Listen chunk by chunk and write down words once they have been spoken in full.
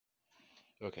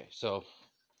Okay, so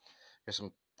here's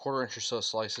some quarter-inch or so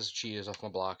slices of cheese off my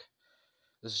block.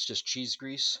 This is just cheese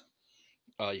grease.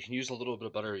 You can use a little bit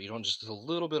of butter. You don't just a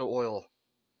little bit of oil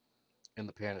in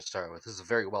the pan to start with. This is a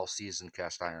very well seasoned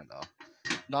cast iron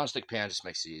though. Non-stick pan just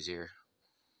makes it easier.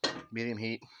 Medium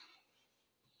heat.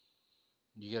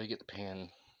 You gotta get the pan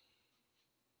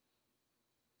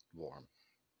warm,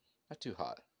 not too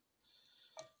hot.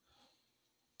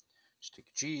 Just take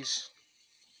the cheese,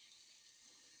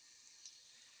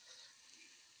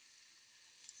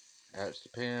 add it to the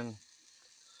pan.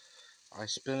 I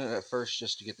spin it at first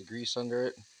just to get the grease under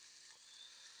it.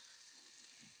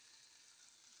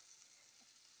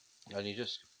 And you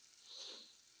just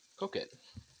cook it.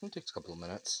 It takes a couple of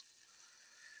minutes.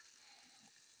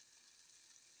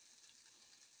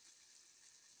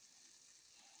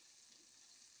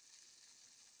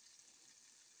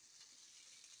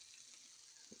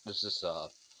 This is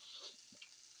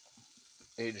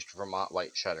aged Vermont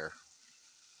white cheddar.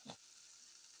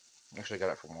 Actually, I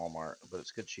got it from Walmart, but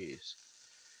it's good cheese.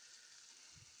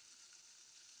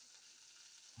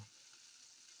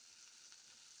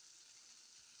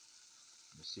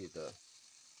 You see the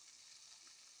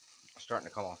starting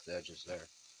to come off the edges there.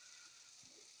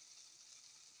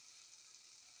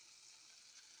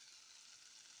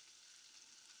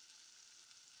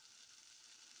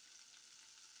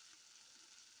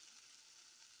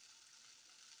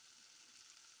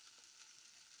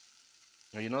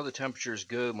 Now you know the temperature is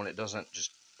good when it doesn't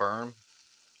just burn,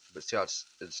 but see how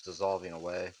it's dissolving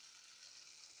away.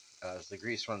 As the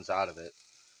grease runs out of it,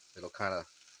 it'll kind of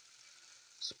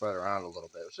spread around a little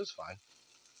bit, which is fine.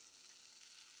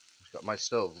 My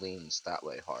stove leans that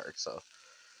way hard, so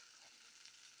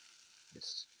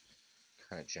it's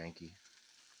kind of janky.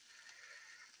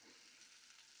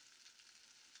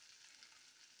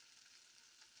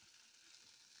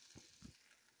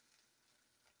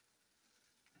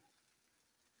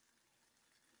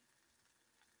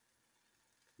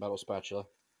 Metal spatula.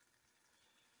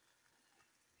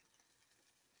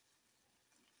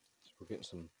 So we're getting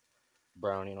some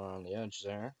browning around the edge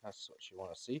there. That's what you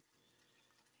want to see.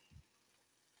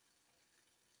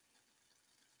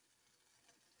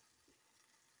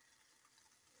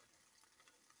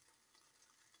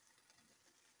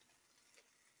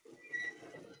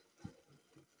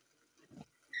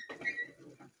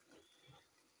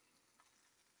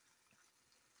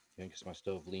 Because my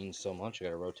stove leans so much, I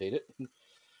gotta rotate it.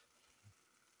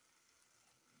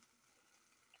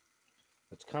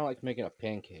 It's kind of like making a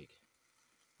pancake.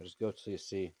 I just go till you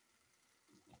see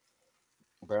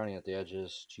browning at the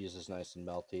edges. Cheese is nice and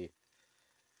melty.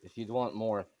 If you'd want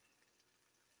more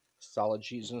solid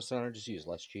cheese in the center, just use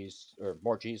less cheese or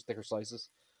more cheese, thicker slices.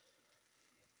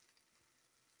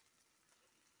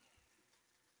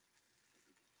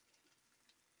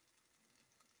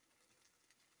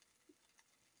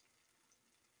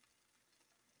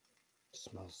 It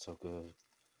smells so good.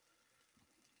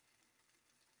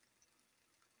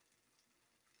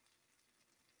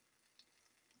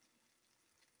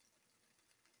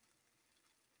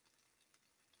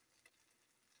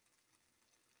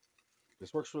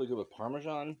 This works really good with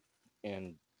Parmesan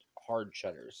and hard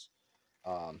cheddars.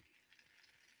 Um,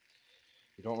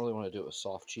 you don't really want to do it with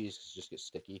soft cheese because it just gets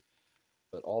sticky.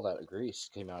 But all that grease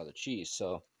came out of the cheese,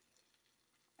 so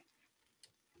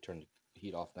turn the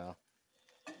heat off now.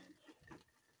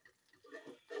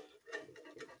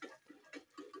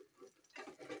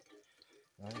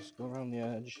 I just go around the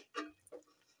edge.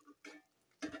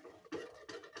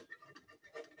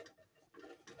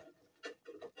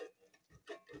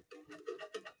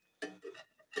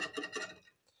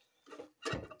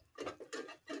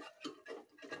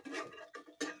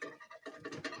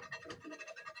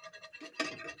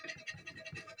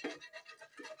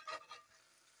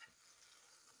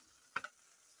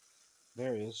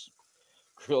 There he is.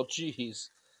 Grilled cheese.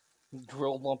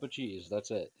 Grilled lump of cheese. That's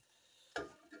it.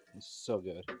 It's so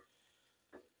good.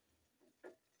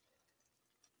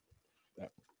 Yeah.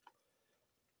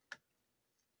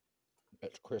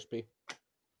 It's crispy,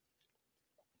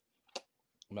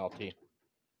 melty,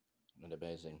 and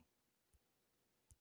amazing.